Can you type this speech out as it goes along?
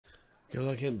Good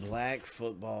looking black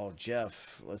football,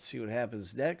 Jeff. Let's see what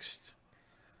happens next.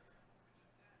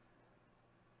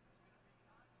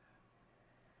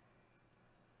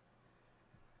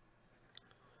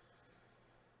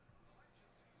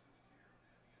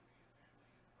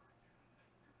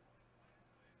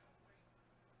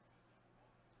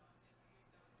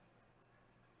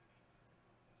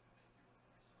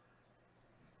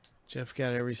 Jeff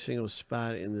got every single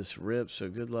spot in this rip, so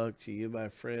good luck to you, my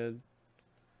friend.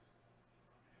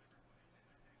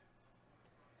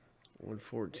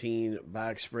 114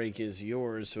 box break is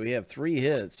yours. So we have 3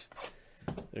 hits.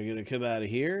 They're going to come out of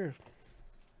here.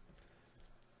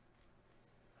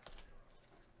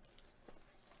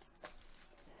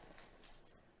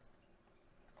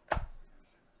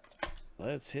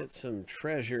 Let's hit some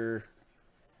treasure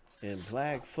in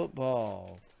black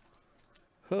football.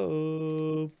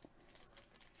 Ho!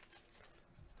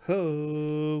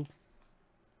 Ho!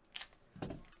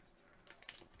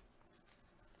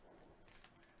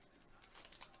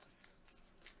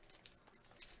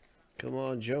 Come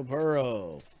on, Joe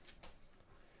Burrow.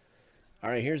 All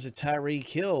right, here's a Tyreek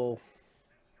Hill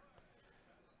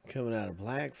coming out of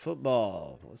black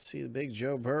football. Let's see the big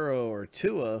Joe Burrow or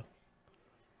Tua.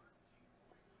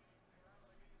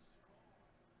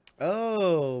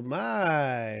 Oh,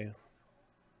 my.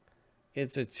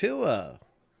 It's a Tua.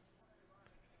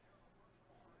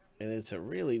 And it's a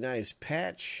really nice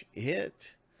patch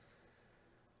hit.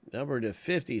 Number to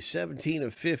 50, 17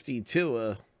 of 50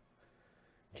 Tua.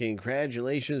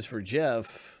 Congratulations for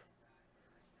Jeff.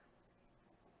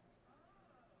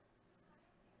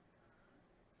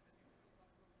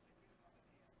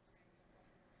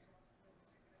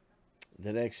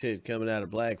 The next hit coming out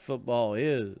of black football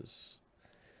is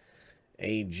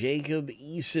a Jacob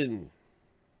Eason.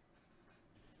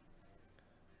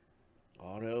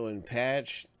 Auto and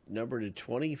patch, number to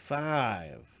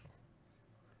 25.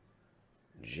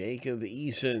 Jacob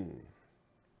Eason.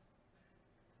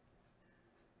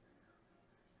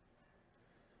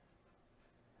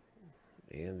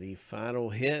 And the final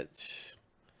hit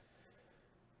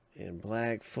in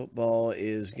black football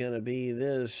is going to be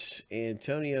this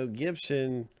Antonio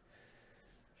Gibson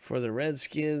for the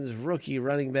Redskins, rookie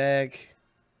running back,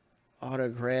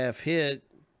 autograph hit.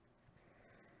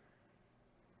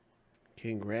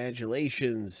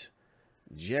 Congratulations,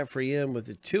 Jeffrey M. with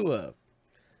the Tua,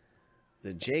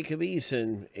 the Jacob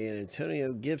Eason, and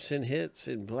Antonio Gibson hits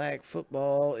in black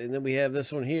football. And then we have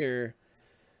this one here.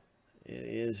 It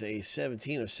is a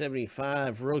 17 of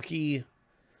 75 rookie,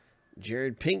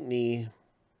 Jared Pinkney,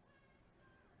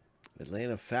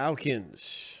 Atlanta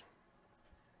Falcons.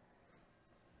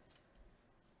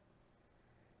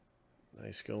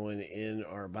 Nice going in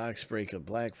our box break of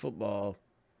black football.